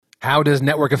How does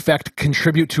network effect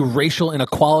contribute to racial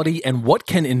inequality, and what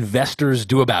can investors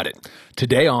do about it?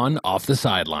 Today on Off the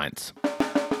Sidelines.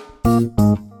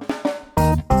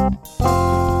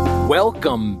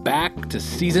 Welcome back to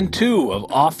Season 2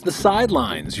 of Off the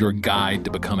Sidelines, your guide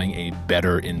to becoming a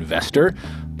better investor.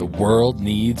 The world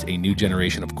needs a new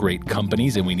generation of great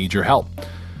companies, and we need your help.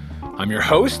 I'm your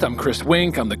host. I'm Chris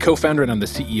Wink. I'm the co-founder and I'm the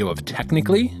CEO of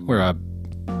Technically. We're a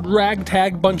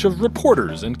ragtag bunch of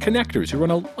reporters and connectors who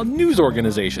run a news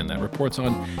organization that reports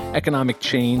on economic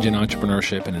change and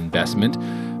entrepreneurship and investment.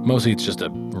 Mostly it's just a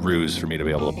ruse for me to be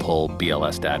able to pull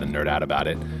BLS data and nerd out about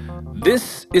it.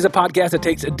 This is a podcast that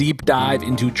takes a deep dive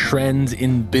into trends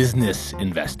in business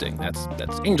investing. That's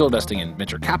angel investing in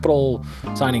venture capital,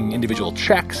 signing individual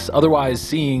checks, otherwise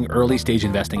seeing early stage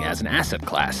investing as an asset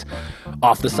class.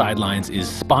 Off the Sidelines is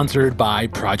sponsored by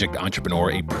Project Entrepreneur,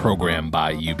 a program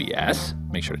by UBS.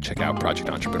 Make sure to check out Project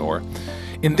Entrepreneur.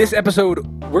 In this episode,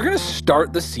 we're going to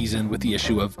start the season with the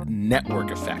issue of network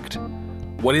effect.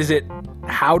 What is it?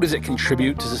 How does it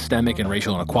contribute to systemic and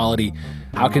racial inequality?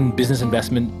 How can business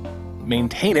investment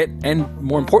maintain it? And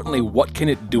more importantly, what can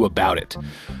it do about it?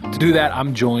 To do that,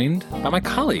 I'm joined by my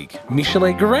colleague,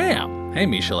 Michelet Graham. Hey,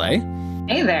 Michelet.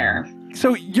 Hey there.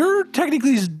 So you're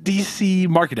Technically's DC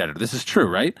market editor. This is true,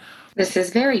 right? This is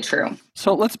very true.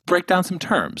 So let's break down some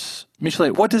terms.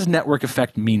 Michelet, what does network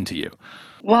effect mean to you?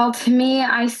 Well, to me,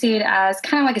 I see it as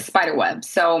kind of like a spider web.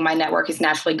 So my network is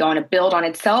naturally going to build on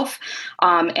itself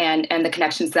and the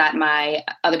connections that my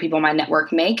other people in my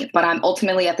network make. But I'm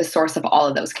ultimately at the source of all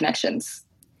of those connections.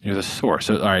 You're the source.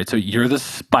 So, all right. So you're the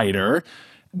spider.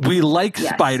 We like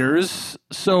spiders.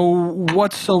 So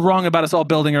what's so wrong about us all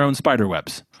building our own spider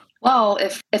webs? Well,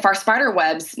 if our spider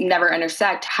webs never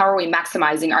intersect, how are we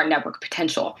maximizing our network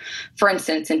potential? For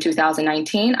instance, in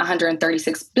 2019,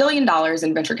 $136 billion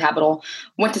in venture capital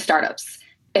went to startups.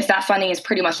 If that funding is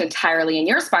pretty much entirely in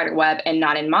your spider web and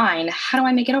not in mine, how do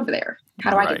I make it over there?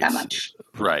 How do I get that much?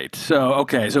 Right. So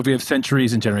if we have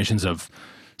centuries and generations of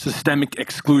systemic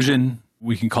exclusion,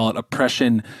 we can call it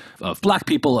oppression of Black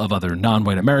people, of other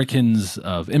non-white Americans,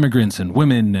 of immigrants and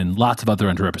women, and lots of other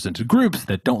underrepresented groups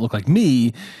that don't look like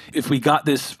me. If we got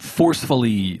this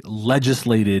forcefully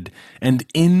legislated and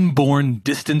inborn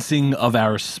distancing of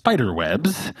our spider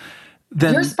webs,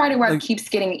 then your spider web keeps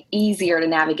getting easier to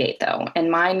navigate, though,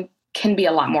 and mine can be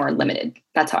a lot more limited.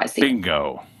 That's how I see it.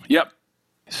 Bingo. Yep.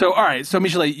 So, all right. So,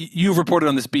 Michelet, you've reported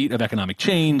on this beat of economic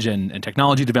change and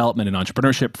technology development and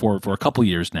entrepreneurship for a couple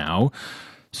years now.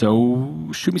 So,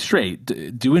 shoot me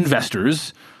straight. Do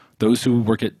investors, those who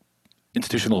work at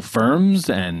institutional firms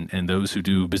and those who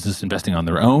do business investing on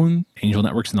their own, angel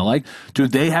networks and the like, do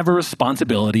they have a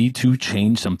responsibility to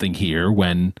change something here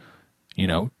when,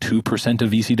 2% of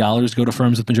VC dollars go to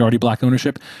firms with majority Black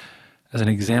ownership? As an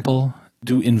example,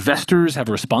 do investors have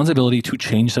a responsibility to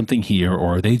change something here,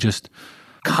 or are they just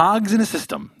cogs in a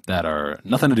system that are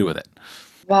nothing to do with it?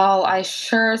 Well, I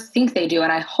sure think they do,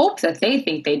 and I hope that they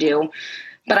think they do.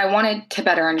 But I wanted to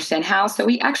better understand how, so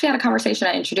we actually had a conversation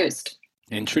I introduced.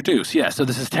 Yeah. So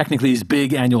this is Technically's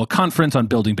big annual conference on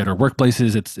building better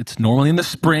workplaces. It's normally in the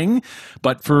spring,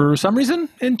 but for some reason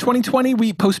in 2020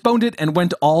 we postponed it and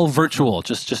went all virtual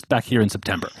just back here in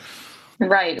September.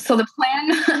 Right. So the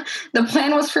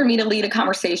plan was for me to lead a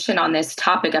conversation on this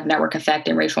topic of network effect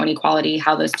and racial inequality,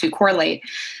 how those two correlate.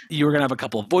 You were going to have a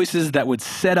couple of voices that would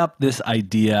set up this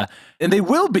idea, and they're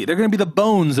going to be the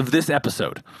bones of this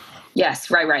episode.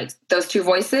 Yes, right. Those two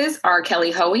voices are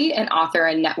Kelly Hoey, an author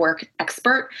and network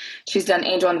expert. She's done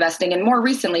angel investing and more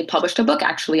recently published a book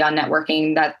actually on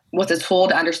networking that was a tool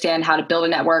to understand how to build a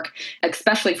network,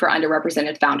 especially for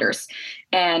underrepresented founders.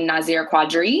 And Nazir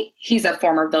Quadri, he's a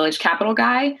former Village Capital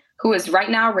guy who is right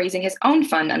now raising his own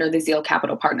fund under the Zeal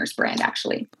Capital Partners brand,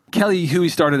 actually. Kelly Hoey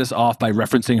started us off by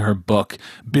referencing her book,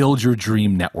 Build Your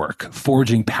Dream Network,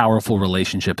 Forging Powerful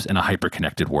Relationships in a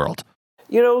Hyper-Connected World.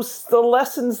 The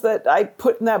lessons that I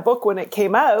put in that book when it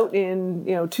came out in,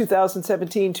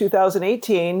 2017,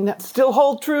 2018 still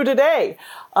hold true today.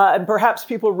 And perhaps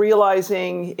people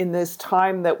realizing in this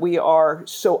time that we are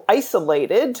so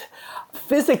isolated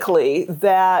physically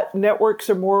that networks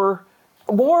are more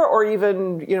or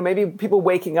even, maybe people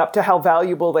waking up to how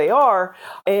valuable they are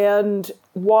and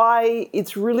why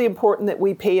it's really important that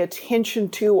we pay attention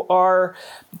to our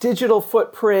digital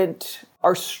footprint,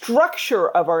 our structure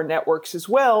of our networks as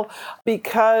well,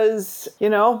 because,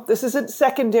 this isn't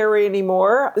secondary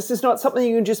anymore. This is not something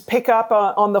you can just pick up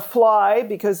on the fly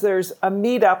because there's a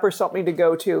meetup or something to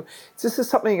go to. This is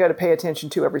something you got to pay attention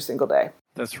to every single day.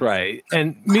 That's right.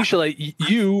 And Michelet,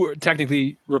 you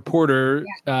Technically reporter,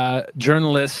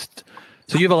 journalist,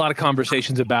 so you have a lot of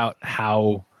conversations about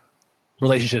how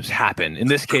relationships happen. In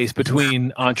this case,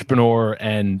 between entrepreneur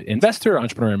and investor,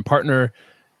 entrepreneur and partner.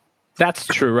 That's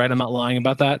true, right? I'm not lying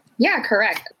about that. Yeah,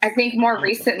 correct. I think more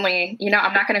recently,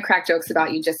 I'm not going to crack jokes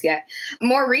about you just yet.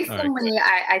 More recently,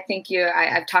 right. I think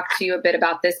I've talked to you a bit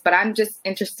about this, but I'm just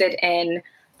interested in,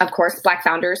 of course, Black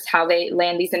founders, how they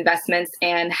land these investments,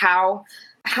 and how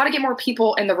to get more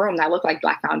people in the room that look like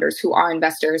Black founders who are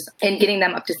investors, and getting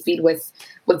them up to speed with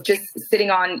just sitting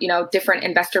on, different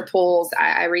investor pools.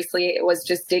 I recently was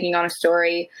just digging on a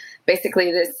story.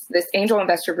 Basically, this angel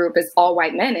investor group is all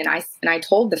white men. And I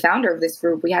told the founder of this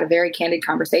group, we had a very candid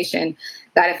conversation,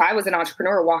 that if I was an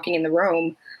entrepreneur walking in the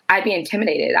room, I'd be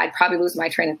intimidated. I'd probably lose my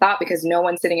train of thought because no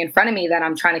one's sitting in front of me that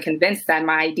I'm trying to convince that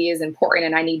my idea is important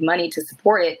and I need money to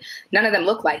support it. None of them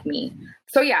look like me.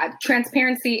 So yeah,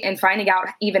 transparency and finding out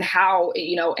even how,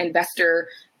 investor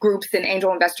groups and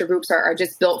angel investor groups are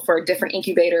just built for different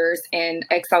incubators and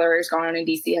accelerators going on in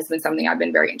DC has been something I've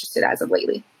been very interested in as of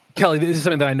lately. Kelly, this is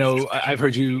something that I know I've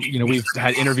heard you, we've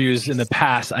had interviews in the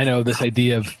past. I know this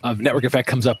idea of network effect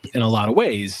comes up in a lot of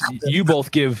ways. You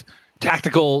both give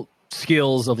tactical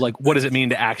skills of like, what does it mean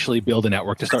to actually build a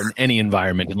network to start in any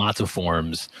environment in lots of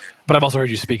forms. But I've also heard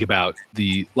you speak about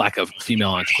the lack of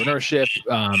female entrepreneurship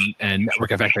and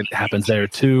network effect that happens there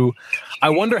too. I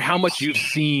wonder how much you've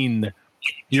seen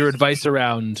your advice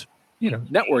around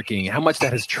networking, how much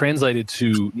that has translated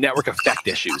to network effect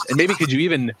issues. And maybe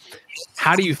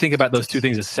how do you think about those two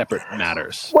things as separate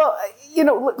matters? Well,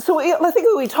 so I think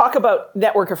when we talk about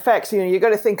network effects, you got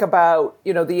to think about,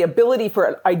 the ability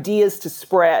for ideas to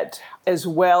spread as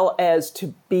well as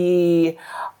to be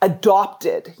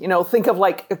adopted. Think of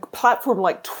like a platform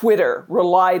like Twitter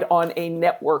relied on a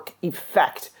network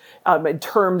effect. In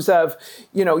terms of,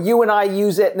 you and I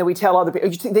use it and then we tell other people.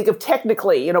 You think of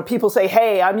technically, people say,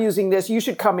 hey, I'm using this, you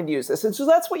should come and use this. And so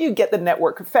that's what you get the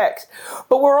network effects.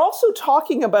 But we're also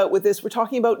talking about with this, we're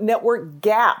talking about network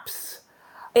gaps.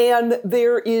 And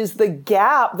there is the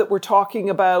gap that we're talking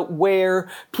about where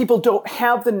people don't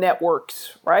have the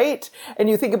networks, right? And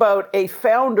you think about a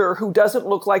founder who doesn't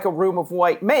look like a room of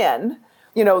white men,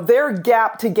 their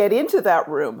gap to get into that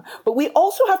room. But we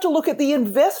also have to look at the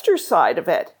investor side of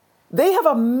it. They have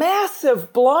a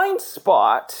massive blind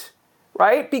spot,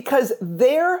 right? Because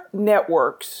their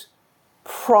networks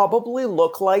probably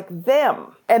look like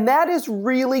them. And that is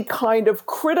really kind of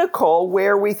critical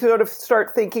where we sort of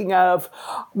start thinking of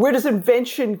where does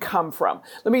invention come from?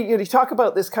 Let me talk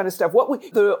about this kind of stuff.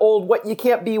 The old what you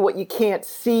can't be, what you can't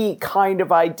see kind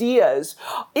of ideas.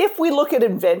 If we look at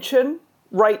invention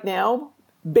right now,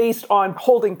 based on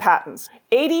holding patents,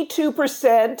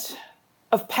 82%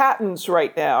 of patents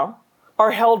right now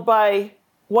are held by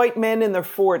white men in their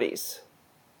 40s.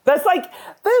 That's like,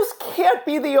 those can't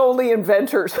be the only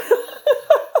inventors.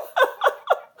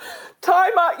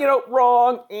 Time out,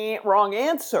 wrong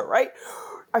answer, right?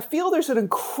 I feel there's an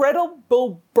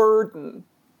incredible burden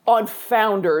on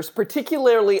founders,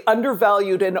 particularly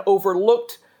undervalued and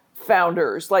overlooked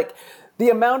founders, like the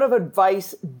amount of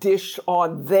advice dished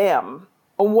on them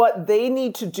on what they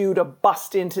need to do to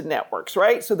bust into networks,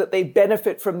 right? So that they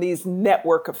benefit from these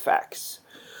network effects.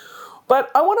 But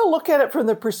I want to look at it from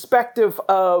the perspective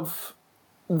of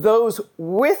those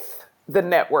with the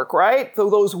network, right? So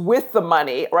those with the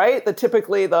money, right?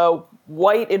 Typically the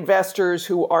white investors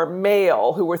who are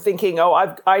male, who are thinking,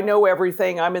 I know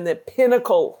everything. I'm in the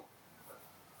pinnacle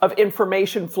of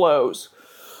information flows.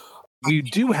 We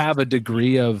do have a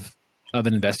degree of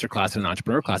an investor class and an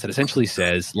entrepreneur class that essentially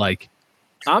says, like,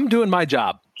 I'm doing my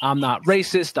job. I'm not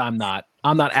racist. I'm not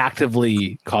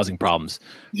actively causing problems.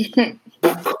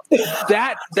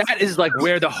 That is like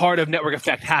where the heart of network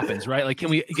effect happens, right? Like,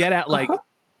 can we get at like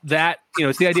that?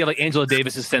 It's the idea of like Angela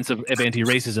Davis's sense of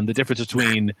anti-racism, the difference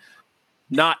between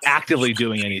not actively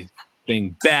doing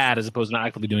anything bad as opposed to not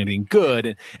actively doing anything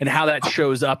good, and how that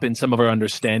shows up in some of our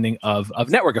understanding of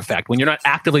network effect. When you're not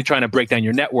actively trying to break down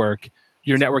your network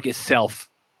itself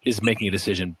is making a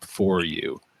decision for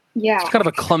you. Yeah. It's kind of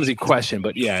a clumsy question,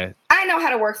 but yeah. I know how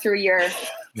to work through your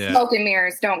smoke and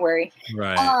mirrors. Don't worry.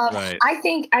 Right. I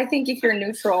think if you're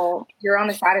neutral, you're on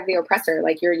the side of the oppressor.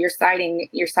 Like you're siding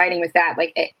with that.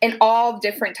 Like in all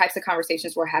different types of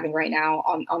conversations we're having right now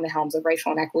on the helms of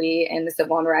racial inequity and the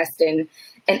civil unrest and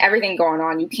everything going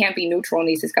on. You can't be neutral in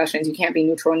these discussions. You can't be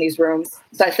neutral in these rooms.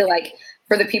 So I feel like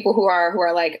for the people who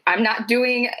are like, I'm not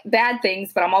doing bad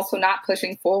things, but I'm also not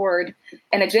pushing forward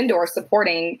an agenda or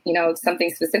supporting,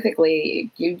 something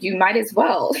specifically, you might as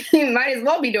well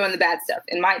be doing the bad stuff,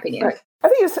 in my opinion. Right. I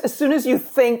think as soon as you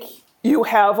think you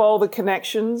have all the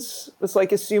connections, it's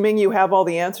like assuming you have all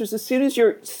the answers. As soon as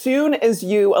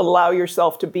you allow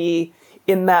yourself to be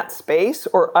in that space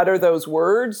or utter those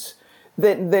words,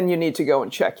 then you need to go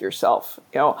and check yourself.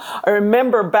 I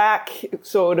remember back,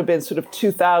 so it would have been sort of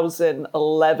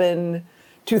 2011,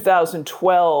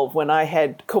 2012, when I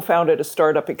had co-founded a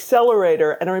startup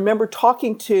accelerator. And I remember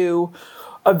talking to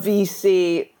a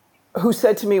VC who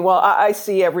said to me, well, I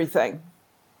see everything.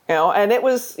 And it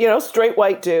was, straight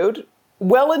white dude,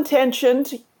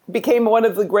 well-intentioned, became one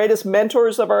of the greatest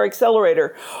mentors of our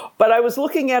accelerator. But I was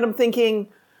looking at him thinking,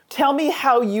 tell me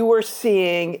how you are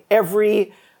seeing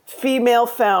every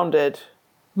female-founded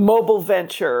mobile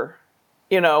venture,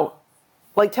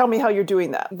 tell me how you're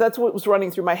doing that. That's what was running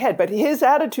through my head. But his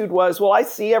attitude was, well, I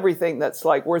see everything that's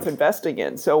worth investing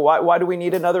in. So why do we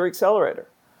need another accelerator?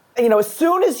 As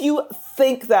soon as you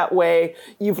think that way,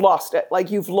 you've lost it. I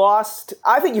think you've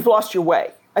lost your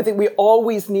way. I think we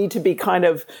always need to be kind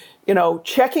of,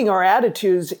 checking our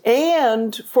attitudes,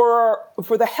 and for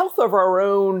the health of our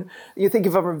own, you think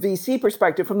of it from a VC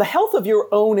perspective, from the health of your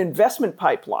own investment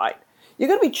pipeline, you're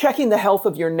going to be checking the health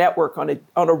of your network on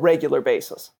a regular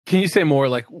basis. Can you say more,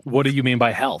 what do you mean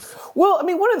by health? Well,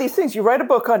 one of these things, you write a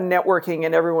book on networking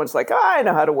and everyone's like, I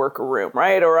know how to work a room,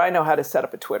 right? Or I know how to set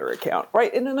up a Twitter account,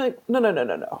 right? And then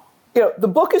no. The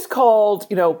book is called,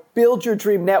 Build Your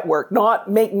Dream Network, not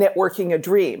Make Networking a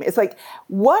Dream. It's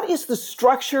what is the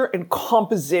structure and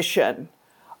composition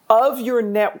of your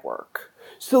network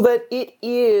so that it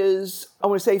is, I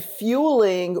want to say,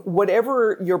 fueling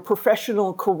whatever your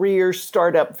professional career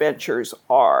startup ventures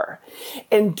are.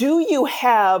 And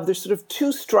there's sort of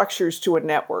two structures to a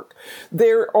network.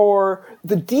 There are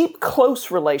the deep,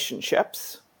 close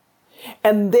relationships,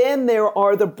 and then there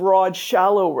are the broad,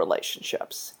 shallow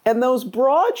relationships. And those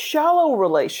broad, shallow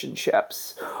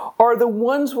relationships are the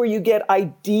ones where you get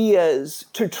ideas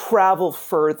to travel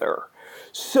further.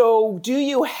 So do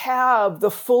you have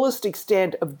the fullest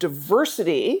extent of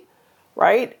diversity,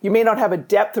 right? You may not have a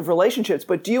depth of relationships,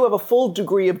 but do you have a full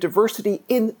degree of diversity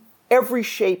in every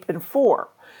shape and form?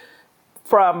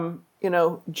 From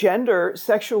gender,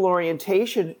 sexual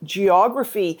orientation,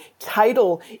 geography,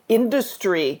 title,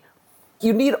 industry.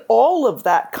 You need all of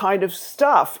that kind of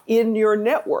stuff in your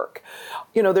network.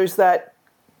 There's that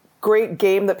great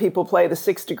game that people play, the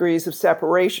 6 degrees of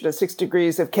separation, the 6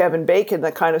 degrees of Kevin Bacon,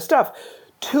 that kind of stuff.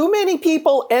 Too many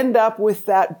people end up with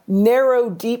that narrow,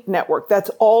 deep network.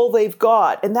 That's all they've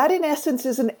got. And that, in essence,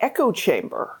 is an echo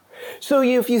chamber. So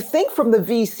if you think from the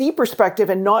VC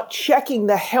perspective and not checking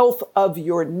the health of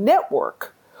your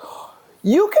network,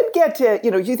 you can get to,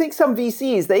 you think some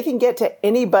VCs, they can get to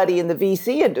anybody in the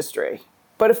VC industry.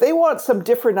 But if they want some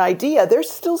different idea, they're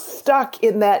still stuck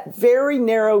in that very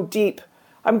narrow, deep.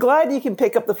 I'm glad you can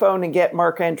pick up the phone and get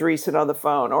Marc Andreessen on the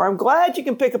phone, or I'm glad you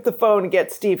can pick up the phone and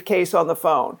get Steve Case on the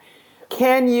phone.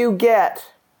 Can you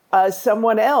get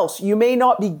someone else? You may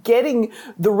not be getting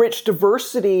the rich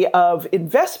diversity of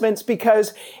investments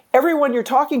because everyone you're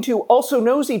talking to also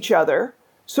knows each other.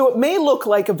 So it may look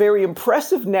like a very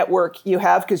impressive network you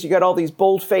have because you got all these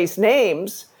bold-faced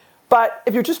names, but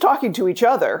if you're just talking to each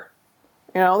other,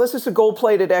 this is a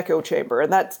gold-plated echo chamber,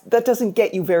 and that doesn't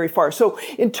get you very far. So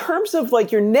in terms of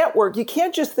your network, you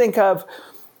can't just think of,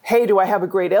 hey, do I have a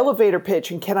great elevator pitch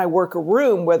and can I work a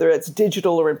room, whether it's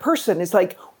digital or in person? It's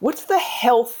what's the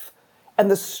health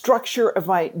and the structure of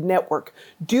my network?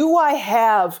 Do I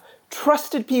have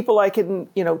trusted people I can,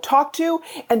 talk to?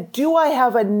 And do I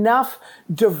have enough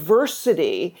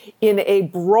diversity in a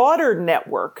broader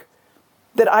network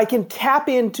that I can tap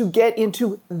in to get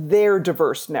into their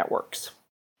diverse networks?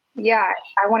 Yeah,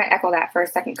 I want to echo that for a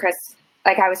second, Chris.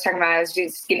 Like I was talking about, I was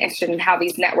just getting interested in how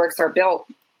these networks are built.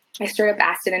 I straight up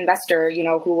asked an investor,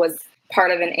 who was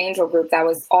part of an angel group that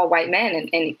was all white men,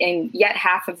 and yet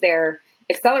half of their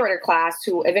accelerator class,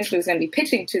 who eventually was going to be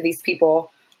pitching to these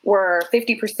people, were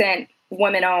 50%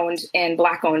 women-owned and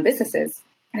Black-owned businesses.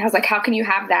 And I was like, how can you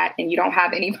have that and you don't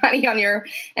have anybody on your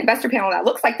investor panel that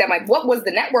looks like them? What was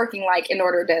the networking like in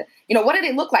order to, what did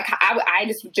it look like? I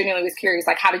just genuinely was curious,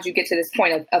 how did you get to this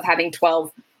point of having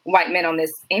 12 white men on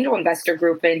this angel investor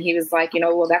group? And he was like,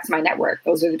 well, that's my network.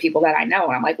 Those are the people that I know.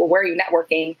 And I'm like, well, where are you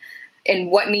networking and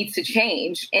what needs to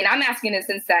change? And I'm asking in the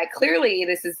sense that clearly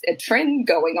this is a trend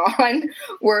going on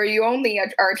where you only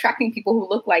are attracting people who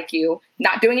look like you,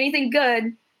 not doing anything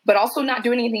good, but also not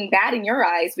doing anything bad in your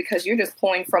eyes because you're just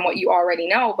pulling from what you already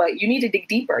know. But you need to dig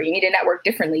deeper. You need to network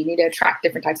differently. You need to attract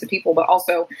different types of people. But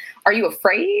also, are you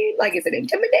afraid? Is it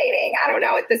intimidating? I don't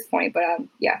know at this point. But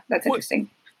yeah, that's interesting.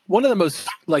 One of the most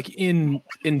in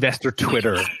investor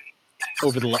Twitter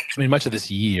over much of this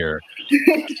year,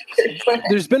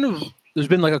 there's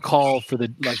been a call for the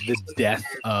death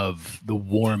of the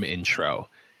warm intro,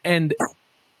 and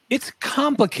it's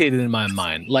complicated in my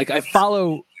mind. I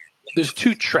follow. There's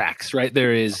two tracks, right?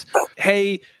 There is,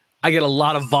 hey, I get a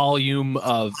lot of volume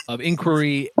of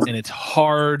inquiry, and it's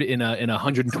hard in a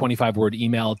 125-word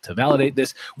email to validate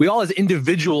this. We all as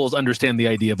individuals understand the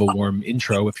idea of a warm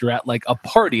intro. If you're at like a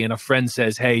party and a friend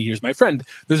says, hey, here's my friend,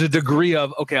 there's a degree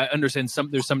of, okay, I understand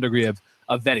there's some degree of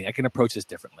vetting. I can approach this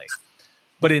differently.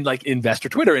 But in like investor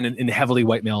Twitter and in heavily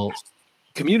white male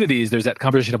communities, there's that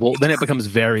conversation of, well, then it becomes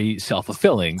very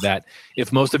self-fulfilling that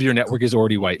if most of your network is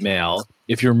already white male,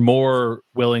 if you're more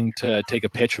willing to take a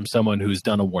pitch from someone who's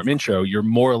done a warm intro, you're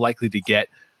more likely to get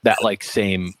that like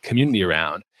same community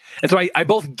around. And so I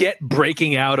both get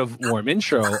breaking out of warm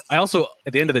intro. I also,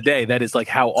 at the end of the day, that is like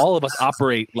how all of us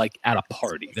operate like at a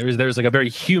party. There's like a very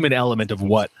human element of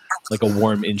what like a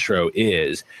warm intro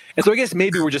is. And so I guess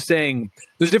maybe we're just saying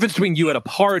there's a difference between you at a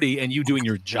party and you doing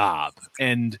your job.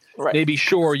 And maybe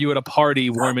sure, you at a party,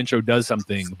 warm intro does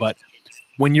something, but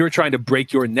when you're trying to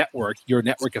break your network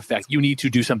effect, you need to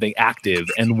do something active.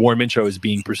 And warm intro is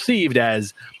being perceived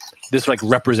as this like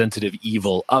representative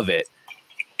evil of it.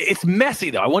 It's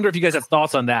messy, though. I wonder if you guys have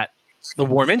thoughts on that, the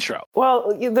warm intro.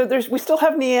 Well, we still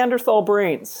have Neanderthal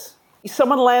brains.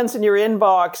 Someone lands in your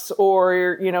inbox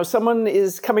or, someone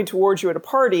is coming towards you at a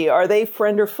party. Are they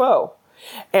friend or foe?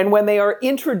 And when they are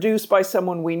introduced by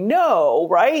someone we know,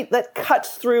 right, that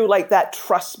cuts through like that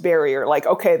trust barrier, like,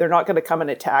 okay, they're not going to come and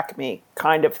attack me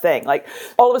kind of thing. Like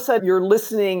all of a sudden you're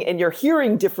listening and you're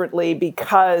hearing differently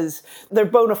because their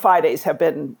bona fides have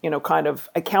been, kind of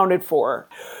accounted for.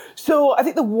 So I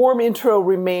think the warm intro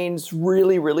remains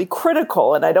really, really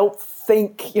critical. And I don't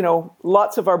think,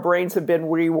 lots of our brains have been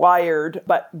rewired,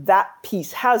 but that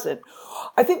piece hasn't.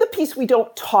 I think the piece we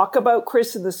don't talk about,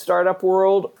 Chris, in the startup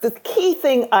world, the key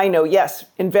thing I know, yes,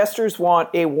 investors want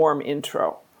a warm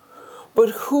intro. But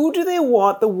who do they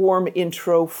want the warm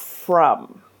intro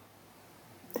from?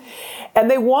 And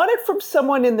they want it from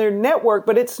someone in their network,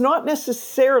 but it's not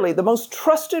necessarily the most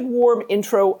trusted warm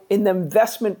intro in the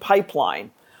investment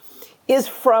pipeline is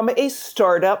from a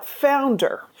startup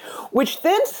founder, which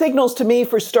then signals to me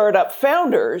for startup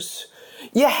founders,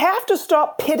 you have to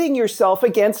stop pitting yourself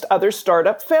against other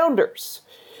startup founders.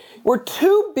 We're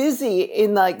too busy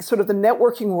in like sort of the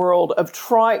networking world of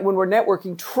when we're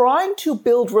networking, trying to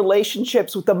build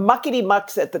relationships with the muckety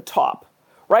mucks at the top,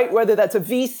 right? Whether that's a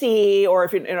VC or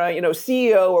if you're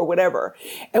CEO or whatever.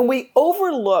 And we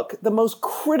overlook the most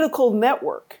critical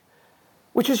network,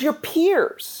 which is your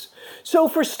peers. So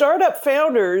for startup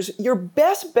founders, your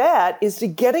best bet is to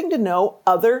getting to know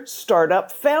other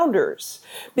startup founders.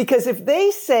 Because if they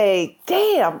say,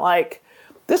 damn, like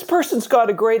this person's got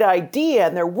a great idea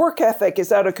and their work ethic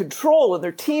is out of control and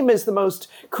their team is the most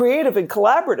creative and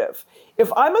collaborative.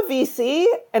 If I'm a VC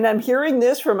and I'm hearing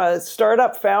this from a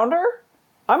startup founder,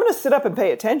 I'm going to sit up and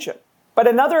pay attention. But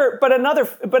another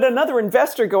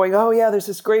investor going, oh yeah, there's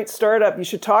this great startup, you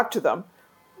should talk to them.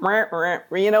 Like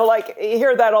you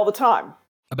hear that all the time.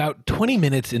 About 20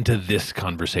 minutes into this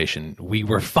conversation, we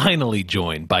were finally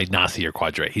joined by Nasir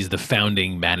Quadre. He's the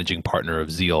founding managing partner of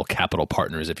Zeal Capital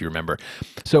Partners, if you remember.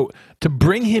 So to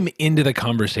bring him into the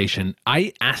conversation,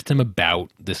 I asked him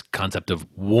about this concept of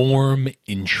warm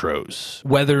intros,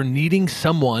 whether needing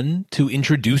someone to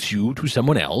introduce you to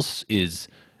someone else is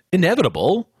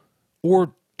inevitable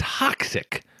or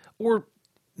toxic, or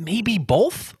maybe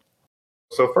both.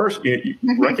 So first, you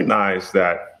recognize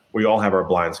that we all have our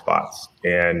blind spots.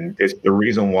 And it's the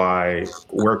reason why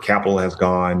where capital has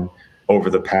gone over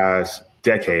the past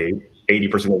decade,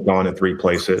 80% have gone in three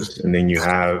places. And then you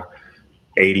have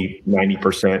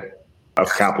 90% of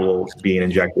capital being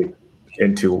injected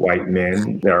into white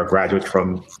men that are graduates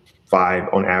from 5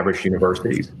 on average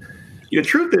universities. The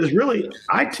truth is really,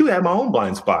 I too have my own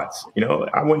blind spots.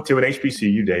 I went to an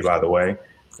HBCU day, by the way.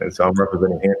 And so I'm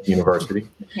representing Hampton University.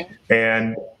 Okay.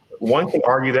 And one can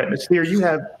argue that, Nasir, you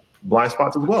have blind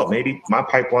spots as well. Maybe my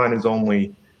pipeline is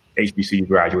only HBCU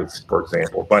graduates, for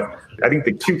example. But I think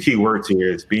the two key words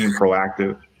here is being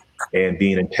proactive and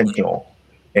being intentional.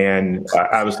 And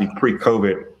obviously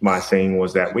pre-COVID, my saying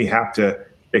was that we have to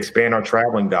expand our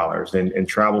traveling dollars and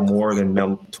travel more than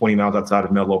 20 miles outside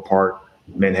of Menlo Park,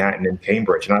 Manhattan, and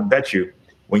Cambridge. And I bet you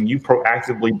when you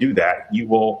proactively do that,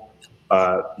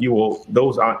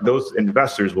 those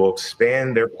investors will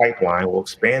expand their pipeline, will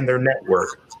expand their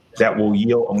network that will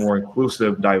yield a more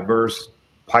inclusive, diverse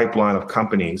pipeline of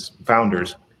companies,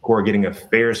 founders who are getting a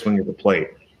fair swing at the plate.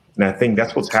 And I think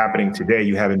that's what's happening today.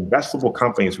 You have investable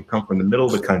companies who come from the middle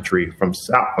of the country, from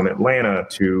Atlanta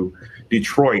to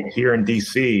Detroit, here in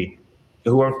DC,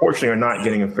 who unfortunately are not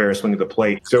getting a fair swing at the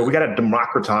plate. So we got to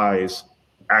democratize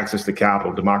access to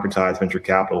capital, democratize venture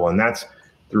capital. And that's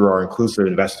through our inclusive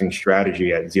investing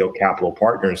strategy at Zeal Capital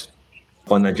Partners,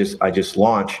 fund I just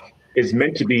launched. is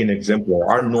meant to be an exemplar.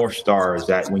 Our North Star is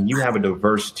that when you have a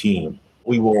diverse team,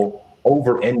 we will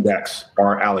over-index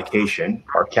our allocation,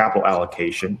 our capital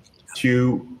allocation,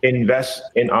 to invest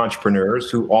in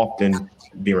entrepreneurs who often,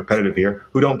 being repetitive here,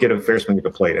 who don't get a fair swing at the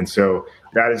plate. And so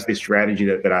that is the strategy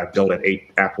that I built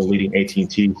after leading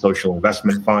AT&T Social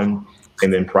Investment Fund,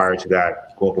 and then prior to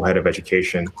that, global head of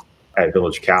education at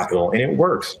Village Capital. And it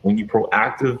works. When you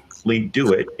proactively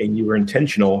do it and you are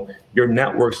intentional, your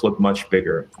networks look much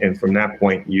bigger. And from that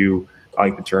point, I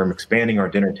like the term expanding our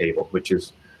dinner table, which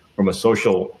is from a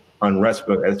social unrest,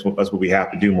 but that's what we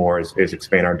have to do more is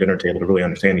expand our dinner table to really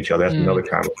understand each other. That's another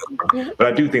conversation. But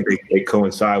I do think they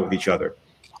coincide with each other.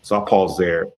 So I'll pause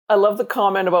there. I love the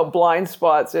comment about blind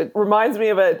spots. It reminds me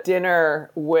of a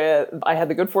dinner I had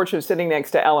the good fortune of sitting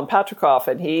next to Alan Patricof,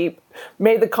 and he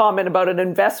made the comment about an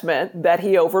investment that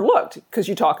he overlooked, because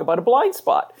you talk about a blind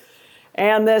spot.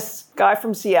 And this guy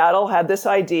from Seattle had this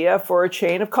idea for a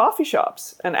chain of coffee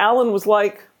shops. And Alan was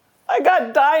like, I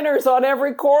got diners on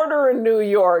every corner in New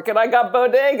York, and I got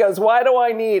bodegas. Why do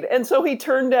I need? And so he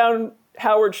turned down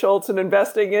Howard Schultz and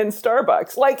investing in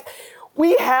Starbucks. Like,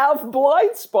 we have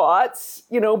blind spots,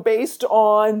 based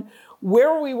on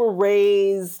where we were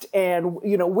raised and,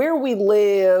 where we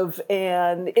live.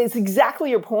 And it's exactly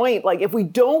your point. Like, if we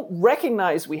don't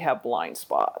recognize we have blind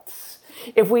spots,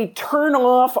 if we turn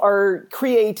off our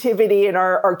creativity and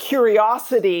our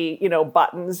curiosity,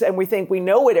 buttons, and we think we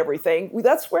know everything,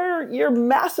 that's where you're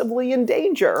massively in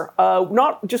danger,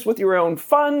 not just with your own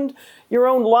fund, your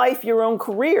own life, your own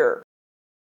career.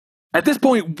 At this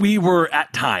point, we were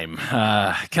at time.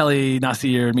 Kelly,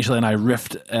 Nasir, Michelet, and I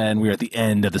riffed, and we were at the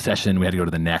end of the session. We had to go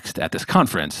to the next at this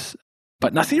conference.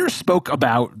 But Nasir spoke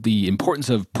about the importance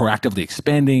of proactively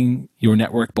expanding your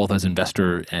network, both as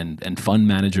investor and fund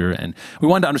manager. And we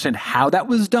wanted to understand how that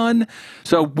was done.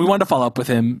 So we wanted to follow up with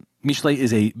him. Michelet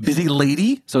is a busy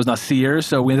lady, so is Nasir.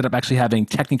 So we ended up actually having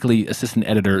technically assistant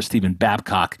editor Stephen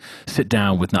Babcock sit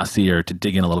down with Nasir to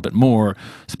dig in a little bit more,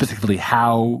 specifically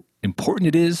how important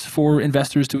it is for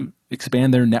investors to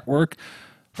expand their network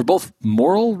for both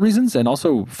moral reasons and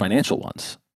also financial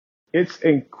ones. It's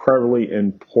incredibly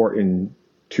important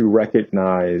to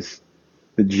recognize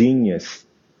the genius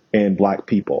in Black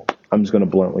people. I'm just going to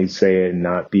bluntly say it and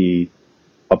not be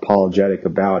apologetic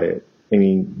about it. I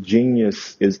mean,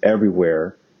 genius is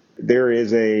everywhere. There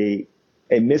is a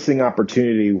missing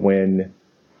opportunity when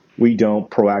we don't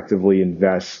proactively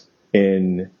invest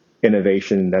in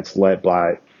innovation that's led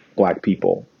by Black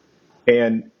people.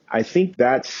 And I think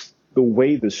that's the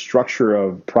way the structure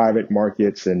of private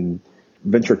markets and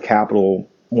venture capital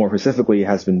more specifically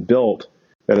has been built,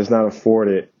 that has not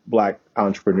afforded Black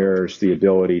entrepreneurs the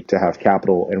ability to have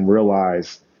capital and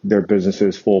realize their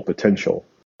business's full potential.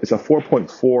 It's a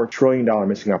 $4.4 trillion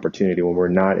missing opportunity when we're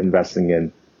not investing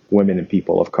in women and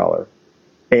people of color.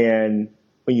 And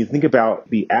when you think about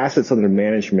the assets under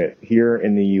management here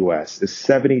in the U.S., is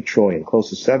 70 trillion, close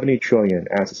to 70 trillion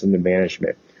assets under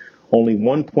management. Only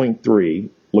 1.3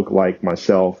 look like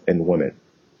myself and women.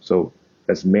 So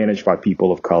that's managed by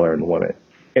people of color and women.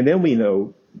 And then we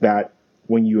know that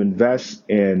when you invest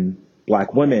in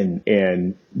Black women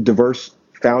and diverse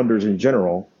founders in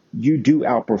general, you do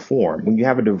outperform. When you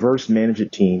have a diverse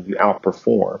management team, you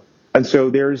outperform. And so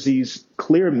there's these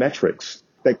clear metrics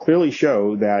that clearly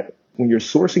show that when you're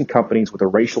sourcing companies with a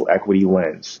racial equity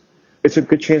lens, it's a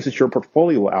good chance that your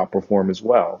portfolio will outperform as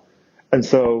well. And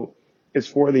so it's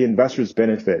for the investor's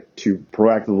benefit to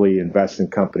proactively invest in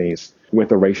companies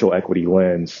with a racial equity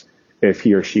lens if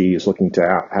he or she is looking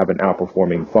to have an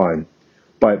outperforming fund.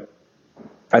 But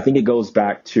I think it goes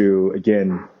back to,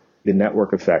 again, the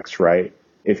network effects, right?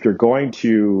 If you're going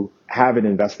to have an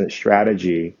investment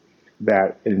strategy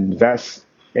that invests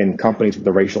in companies with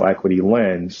a racial equity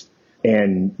lens,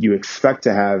 and you expect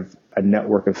to have a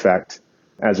network effect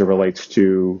as it relates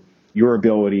to your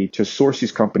ability to source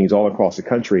these companies all across the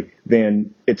country,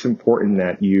 then it's important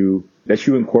that you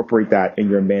incorporate that in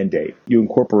your mandate. You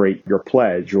incorporate your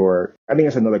pledge, or I think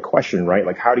that's another question, right?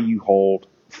 Like, how do you hold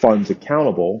funds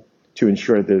accountable to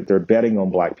ensure that they're betting on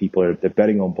Black people, or they're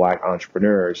betting on Black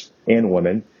entrepreneurs and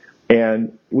women?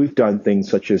 And we've done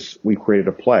things such as we created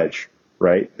a pledge,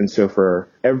 right? And so for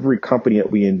every company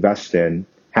that we invest in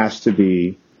has to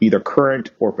be either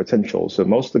current or potential. So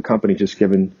most of the companies, just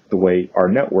given the way our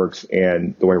networks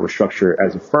and the way we're structured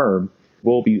as a firm,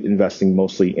 will be investing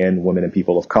mostly in women and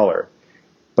people of color.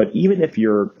 But even if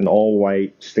you're an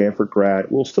all-white Stanford grad,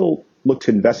 we'll still look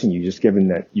to invest in you, just given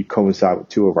that you coincide with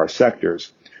two of our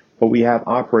sectors. But we have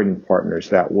operating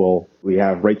partners we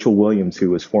have Rachel Williams,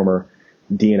 who is former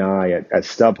D&I at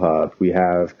StubHub. We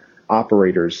have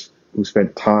operators who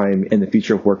spent time in the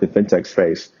future of work and fintech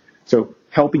space. So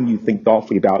helping you think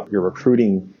thoughtfully about your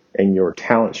recruiting and your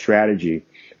talent strategy.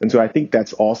 And so I think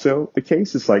that's also the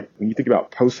case. It's like when you think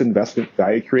about post-investment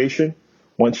value creation,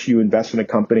 once you invest in a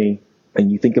company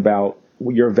and you think about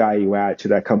your value add to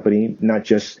that company, not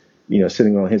just,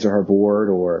 sitting on his or her board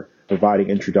or providing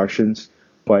introductions,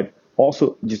 but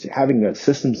also just having the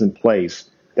systems in place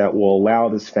that will allow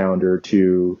this founder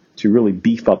to really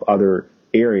beef up other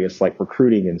areas like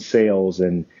recruiting and sales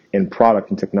and product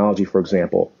and technology, for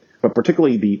example. But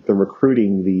particularly the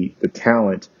recruiting, the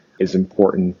talent is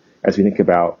important as we think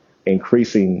about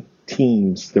increasing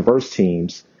teams, diverse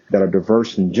teams that are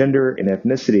diverse in gender and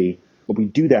ethnicity. But we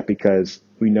do that because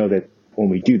we know that when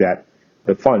we do that,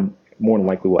 the fund more than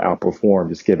likely will outperform,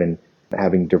 just given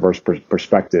having diverse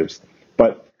perspectives.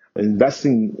 But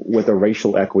investing with a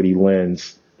racial equity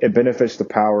lens, it benefits the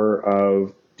power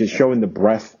of just showing the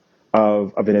breadth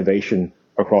of innovation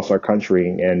across our country.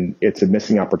 And it's a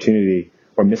missing opportunity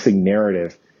or missing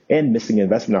narrative and missing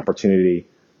investment opportunity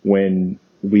when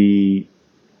we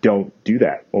don't do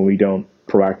that, when we don't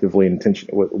proactively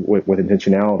with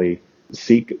intentionality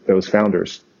seek those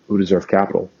founders who deserve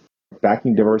capital.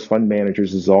 Backing diverse fund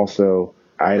managers is also,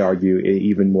 I'd argue, an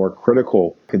even more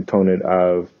critical component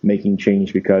of making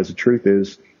change, because the truth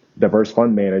is diverse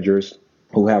fund managers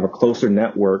who have a closer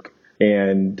network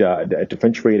and a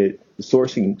differentiated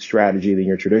sourcing strategy than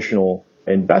your traditional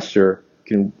investor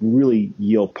can really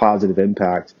yield positive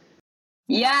impact.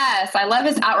 Yes, I love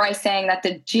his outright saying that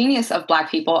the genius of Black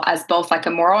people as both like a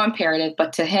moral imperative,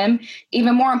 but to him,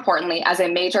 even more importantly, as a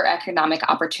major economic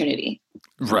opportunity.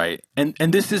 Right. And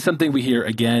this is something we hear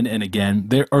again and again.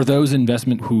 There are those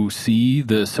investment who see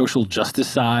the social justice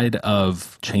side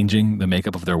of changing the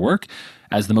makeup of their work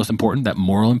as the most important, that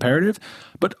moral imperative.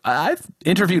 But I've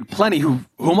interviewed plenty who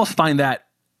almost find that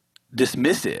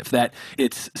dismissive, that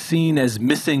it's seen as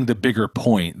missing the bigger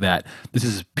point, that this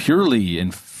is purely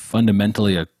and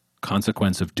fundamentally a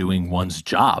consequence of doing one's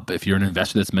job. If you're an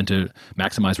investor that's meant to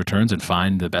maximize returns and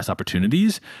find the best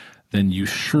opportunities, then you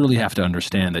surely have to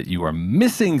understand that you are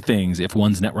missing things if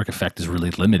one's network effect is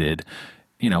really limited.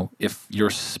 If your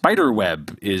spider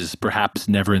web is perhaps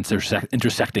never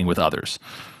intersecting with others.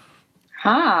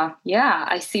 Yeah,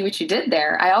 I see what you did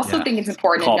there. I also think it's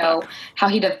important to know how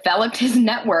he developed his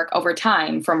network over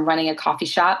time, from running a coffee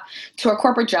shop to a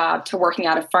corporate job to working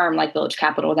at a firm like Village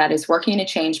Capital that is working to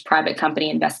change private company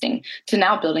investing to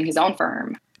now building his own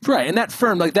firm. Right. And that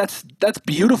firm, that's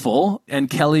beautiful. And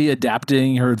Kelly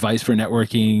adapting her advice for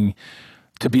networking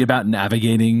to be about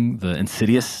navigating the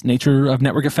insidious nature of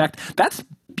network effect. That's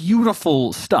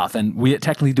beautiful stuff. And we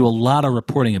technically do a lot of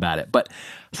reporting about it. But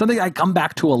something I come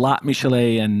back to a lot,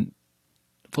 Michelet, and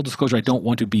full disclosure, I don't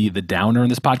want to be the downer in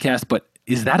this podcast, but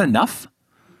is that enough?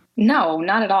 No,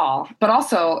 not at all. But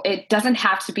also, it doesn't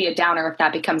have to be a downer if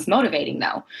that becomes motivating,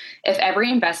 though. If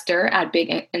every investor at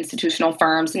big institutional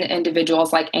firms and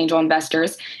individuals like angel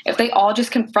investors, if they all just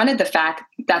confronted the fact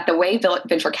that the way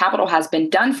venture capital has been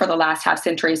done for the last half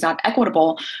century is not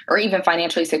equitable or even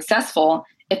financially successful,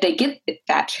 if they get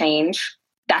that change,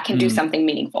 that can do something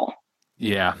meaningful.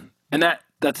 Yeah. And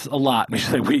that's a lot.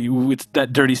 It's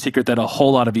that dirty secret that a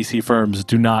whole lot of VC firms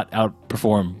do not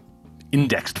outperform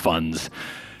indexed funds.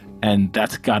 And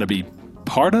that's got to be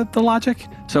part of the logic.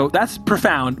 So that's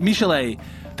profound. Michelet,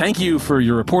 thank you for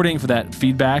your reporting, for that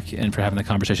feedback, and for having the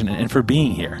conversation, and for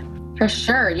being here. For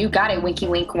sure. You got it, winky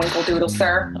wink, winkle doodle,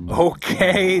 sir.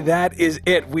 Okay, that is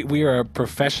it. We are a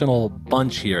professional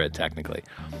bunch here at Technically.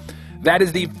 That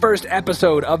is the first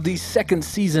episode of the second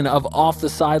season of Off the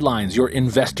Sidelines, your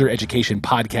investor education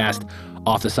podcast.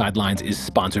 Off the Sidelines is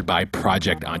sponsored by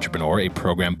Project Entrepreneur, a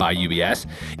program by UBS.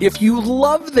 If you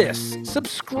love this,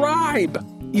 subscribe.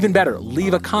 Even better,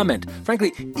 leave a comment.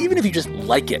 Frankly, even if you just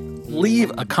like it,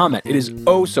 leave a comment. It is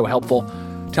oh so helpful.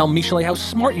 Tell Michelet how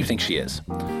smart you think she is.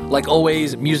 Like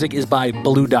always, music is by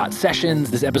Blue Dot Sessions.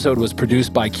 This episode was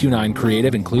produced by Q9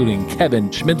 Creative, including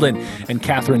Kevin Schmidlin and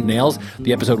Catherine Nails.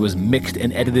 The episode was mixed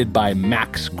and edited by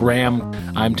Max Graham.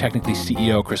 I'm Technically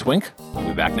CEO Chris Wink. We'll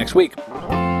be back next week.